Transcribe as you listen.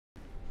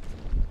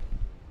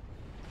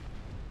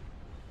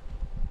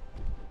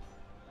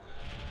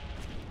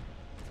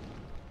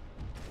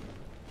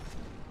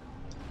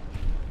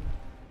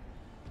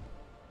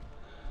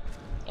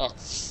Oh,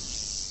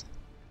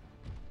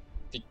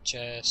 bitch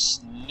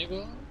ass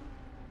nigga.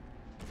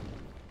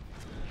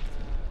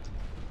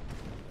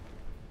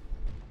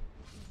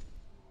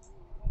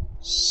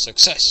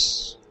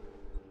 Success!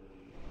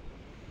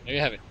 There you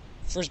have it.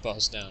 First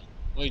boss down.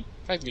 Well,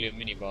 practically a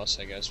mini boss,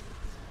 I guess.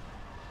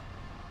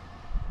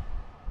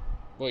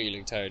 Boy, you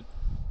look tired.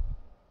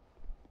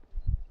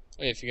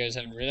 Oh, yeah, if you guys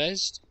haven't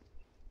realized,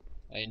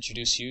 I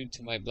introduce you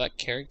to my black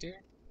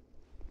character.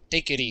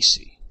 Take it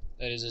easy.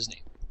 That is his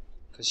name.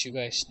 Because you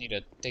guys need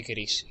to take it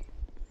easy.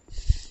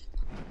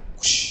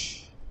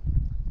 Whoosh.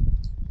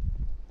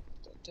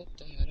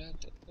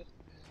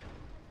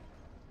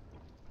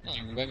 Oh,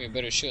 you can buy me a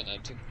better shield now,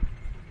 too.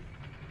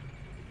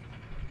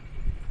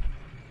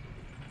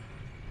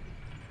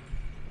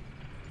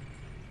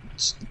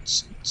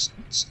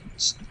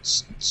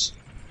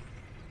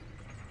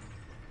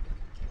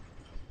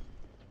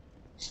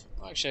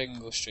 Oh, actually, I can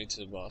go straight to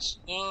the boss.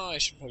 No, I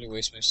should probably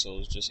waste my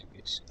souls just in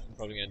case. I'm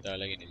probably gonna die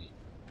like an idiot.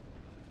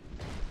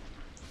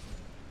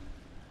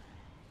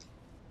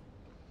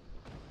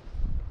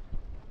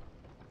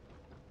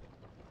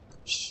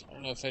 I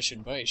don't know if I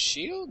should buy a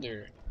shield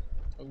or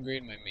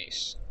upgrade my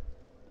mace.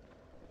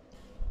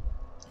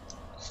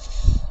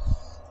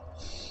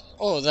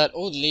 Oh, that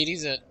old lady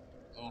that...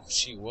 Oh,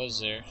 she was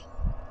there.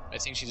 I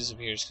think she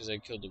disappears because I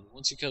killed her.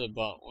 Once you kill the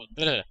bot...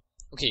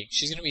 Okay,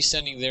 she's gonna be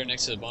standing there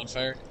next to the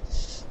bonfire.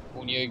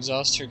 When you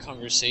exhaust her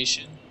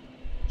conversation,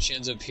 she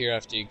ends up here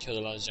after you kill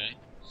the last giant.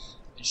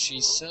 And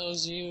she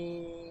sells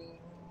you...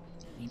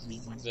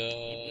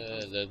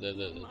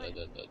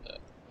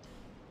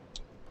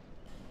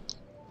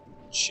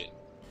 Shit.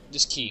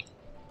 This key.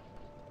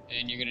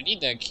 And you're gonna need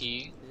that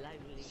key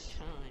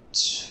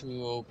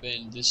to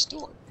open this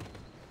door.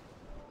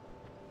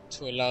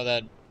 To allow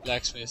that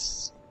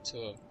blacksmith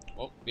to,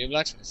 well, be a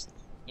blacksmith.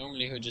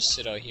 Normally he'll just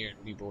sit out here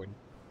and be bored.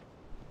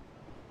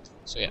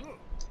 So yeah.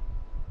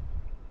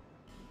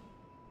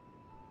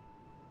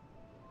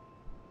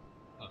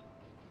 Huh.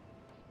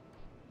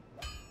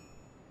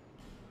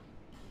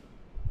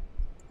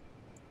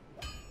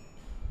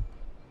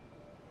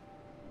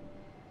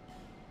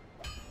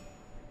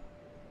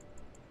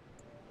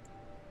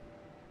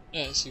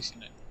 Yeah, it's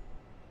 69.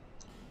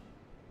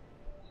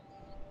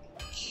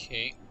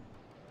 Okay.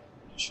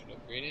 I should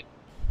upgrade it.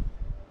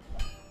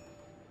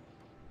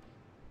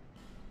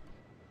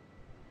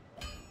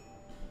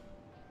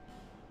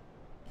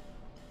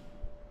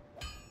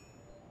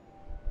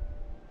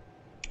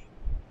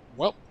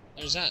 Well,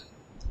 there's that.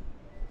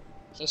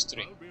 Plus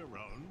 3.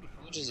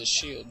 How much is the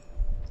shield?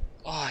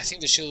 Oh, I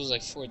think the shield was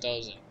like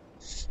 4,000.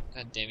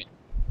 God damn it.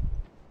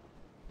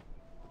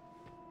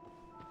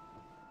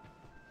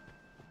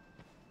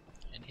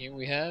 And here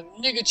we have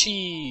Nigga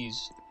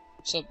Cheese.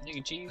 What's up,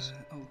 Nigga Cheese?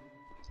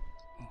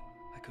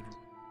 I could.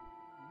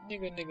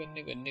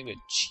 Nigga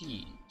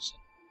Cheese.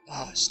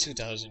 Oh, it's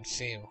 2,000.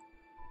 Fail.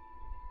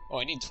 Oh,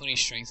 I need 20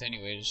 strength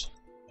anyways.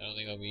 I don't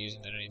think I'll be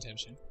using that anytime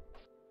soon.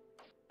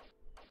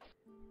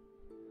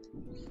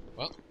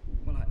 Well,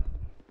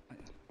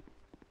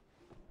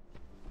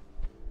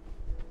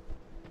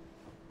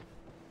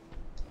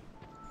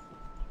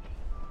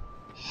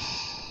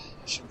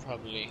 I should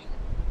probably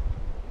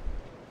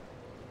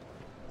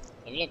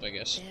level up, I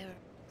guess.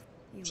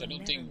 Which I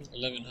don't think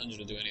 1100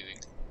 will do anything.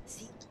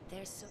 See,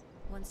 there's so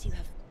once you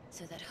have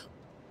so that how.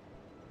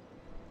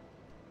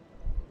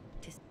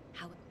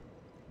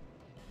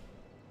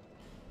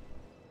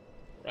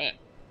 Right.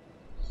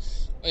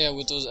 Oh yeah,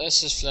 with those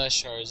SS flash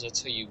shards,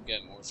 that's how you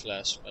get more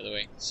flash, by the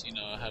way. So you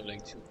know, I have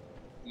like 2.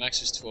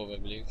 Max is 12, I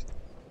believe.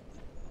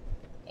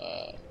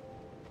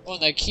 Oh,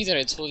 that key that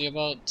I told you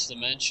about to the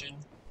mansion.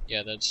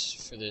 Yeah, that's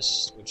for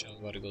this, which I'm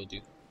about to go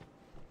do.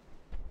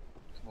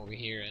 Come over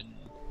here and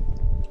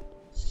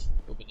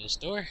open this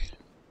door.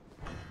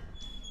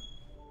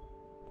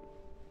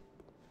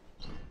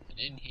 And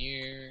in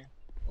here...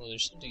 Oh,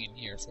 there's something in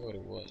here. I forgot what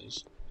it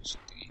was. There's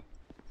something...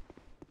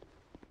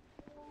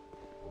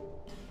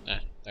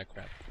 Ah, that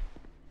crap.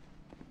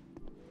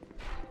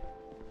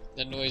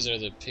 That noise are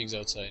the pigs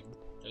outside.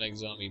 They're like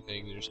zombie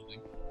pigs or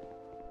something.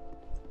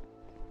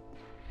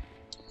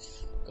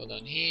 Go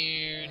down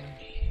here.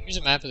 Here's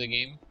a map of the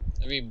game.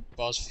 Every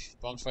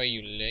bonfire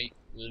you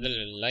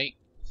light,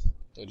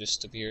 they'll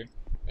just appear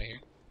right here.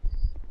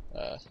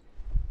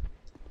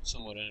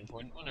 Somewhat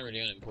unimportant. Well, not really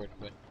unimportant,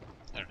 but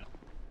I don't know.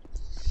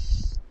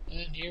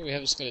 And here we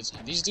have a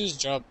skeleton. These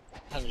dudes have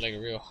like a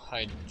real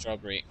high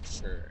drop rate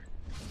for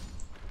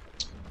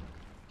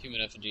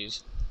human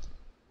effigies,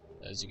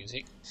 as you can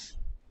see.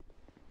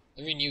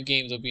 Every new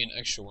game there'll be an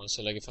extra one.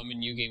 So like if I'm in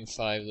new game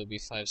 5, there'll be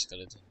 5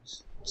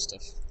 skeletons and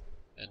stuff.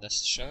 And that's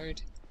the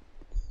shard.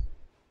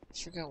 I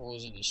forgot what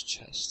was in this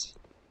chest.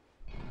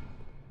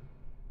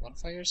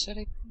 Bonfire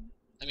setting?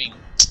 I mean,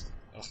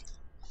 oh,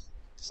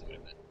 that's not what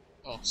I meant.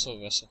 Oh, soul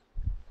vessel.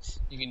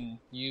 You can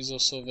use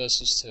those soul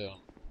vessels to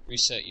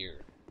reset your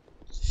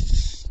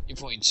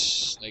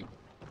points, like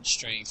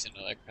strength and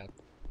all that crap.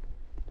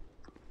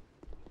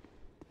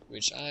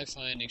 Which I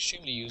find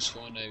extremely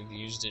useful, and I've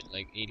used it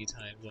like 80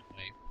 times on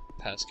my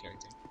past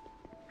character.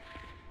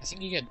 I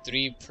think you get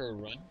 3 per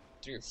run,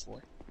 3 or 4.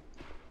 Where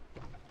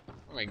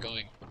am I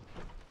going?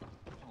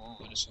 Oh,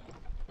 I don't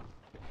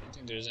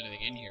think there's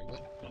anything in here,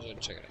 but I'll go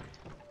check it out.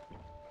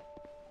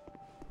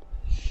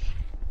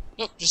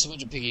 Nope, just a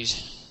bunch of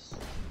piggies.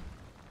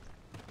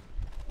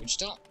 Which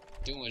don't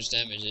do much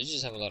damage, they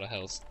just have a lot of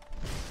health.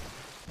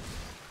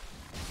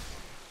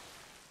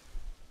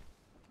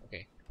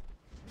 Okay.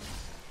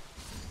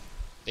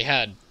 They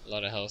had a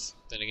lot of health.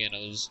 Then again, I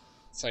was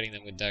fighting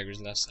them with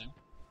daggers last time.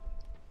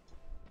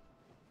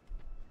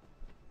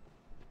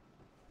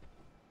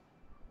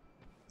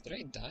 Did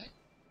I die?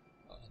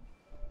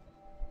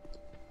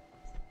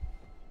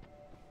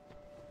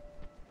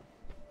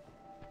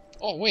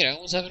 Oh wait, I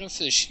almost have enough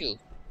for the shield.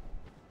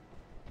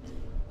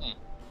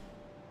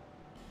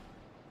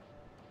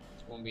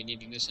 Won't be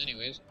needing this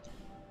anyways.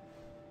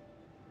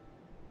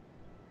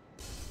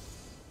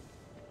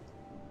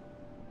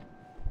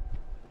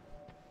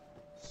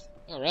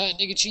 Alright,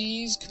 nigga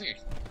cheese, come here.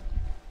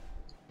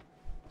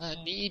 I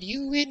need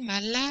you in my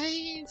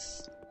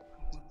life.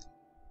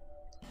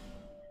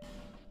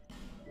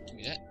 Give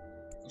me that.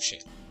 Oh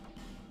shit.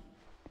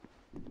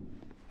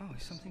 Oh,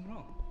 is something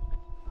wrong?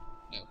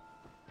 No.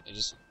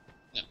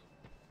 No.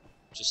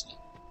 Just no.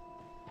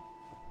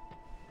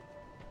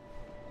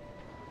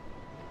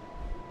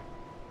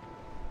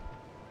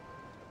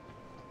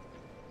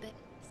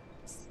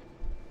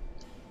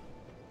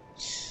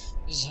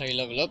 This is how you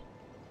level up.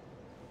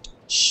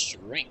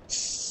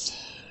 Strength.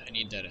 I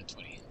need that at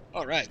 20.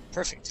 Alright,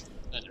 perfect.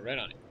 Landed right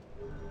on it.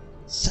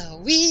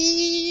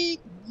 Sweet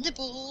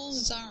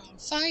nipples are on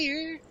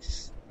fire.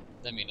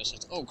 That made no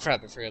sense. Oh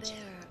crap, I forgot to.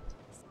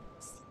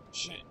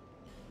 Shit.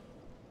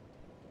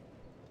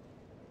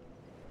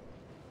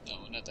 No,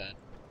 not that.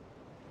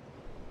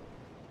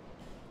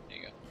 There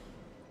you go.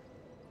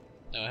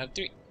 Now I have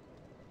 3.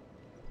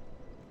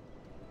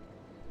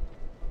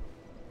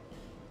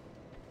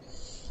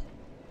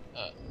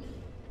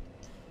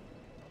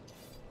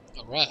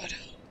 Alright.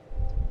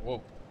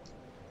 Whoa.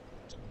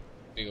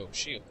 Big old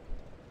shield.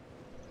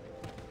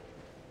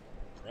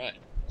 Right.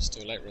 Let's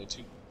do a light roll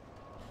too.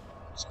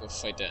 Let's go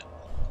fight that.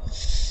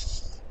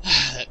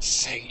 That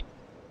faggot.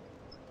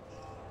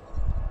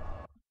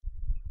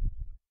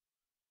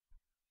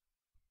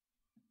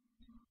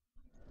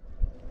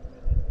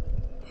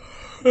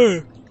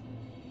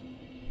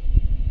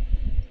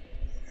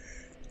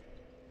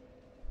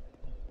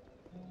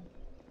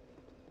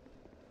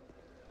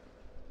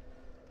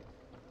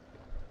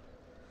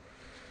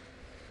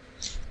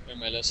 Learned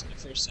my lesson the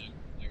first time.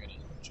 I'm not gonna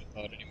jump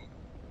out anymore.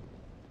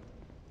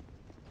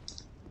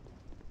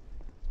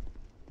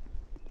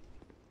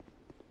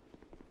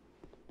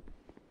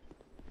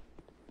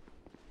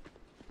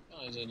 Oh,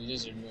 there's a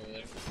lizard over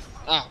there.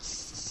 Ah,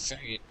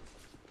 faggot.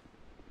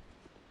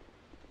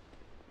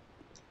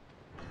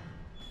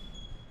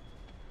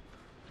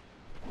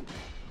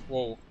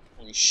 Whoa,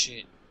 holy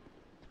shit.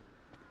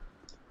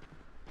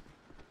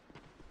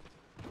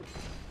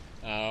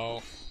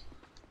 Ow.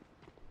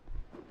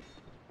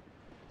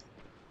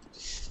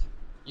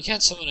 You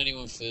can't summon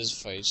anyone for this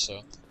fight,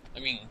 so... I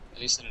mean,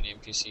 at least not any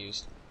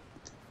NPCs.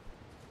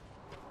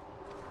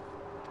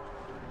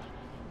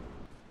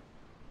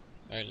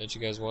 Alright, let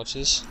you guys watch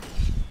this.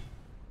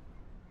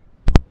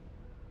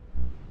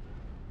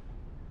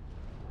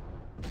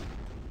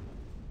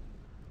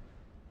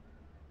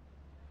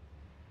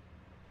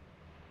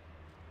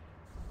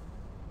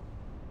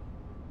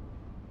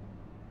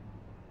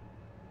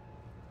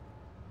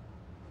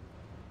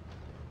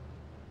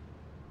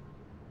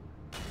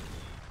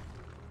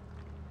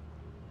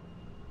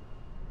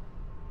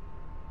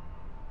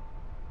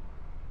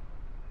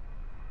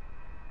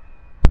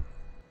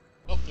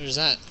 Oh, there's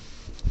that.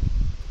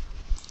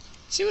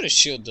 See what a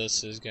shield does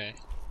to this guy.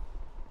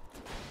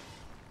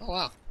 Oh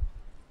wow.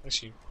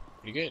 Actually,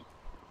 pretty good.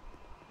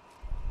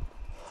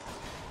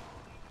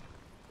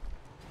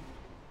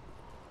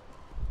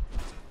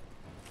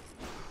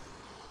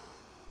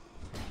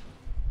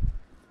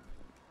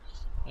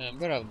 I'm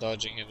better off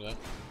dodging him though.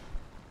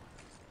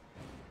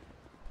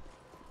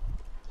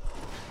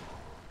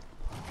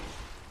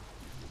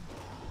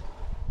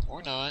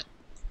 Or not.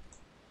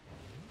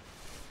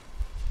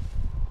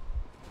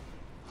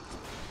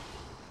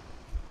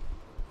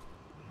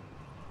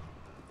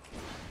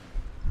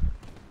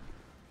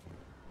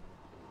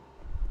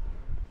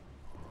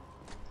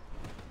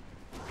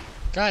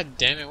 God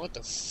damn it, what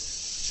the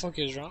fuck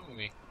is wrong with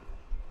me?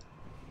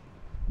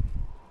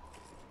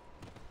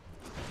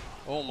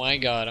 Oh my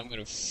god, I'm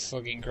gonna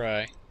fucking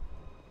cry.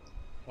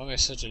 Why am I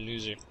such a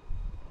loser?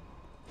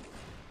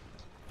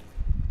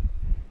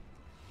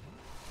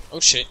 Oh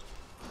shit.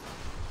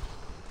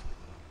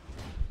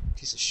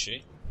 Piece of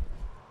shit.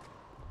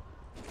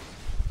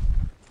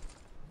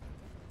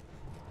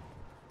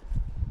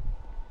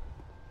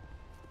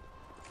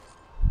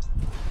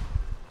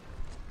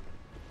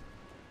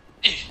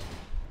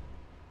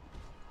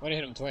 Why'd I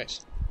hit him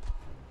twice?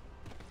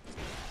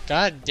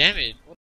 God damn it.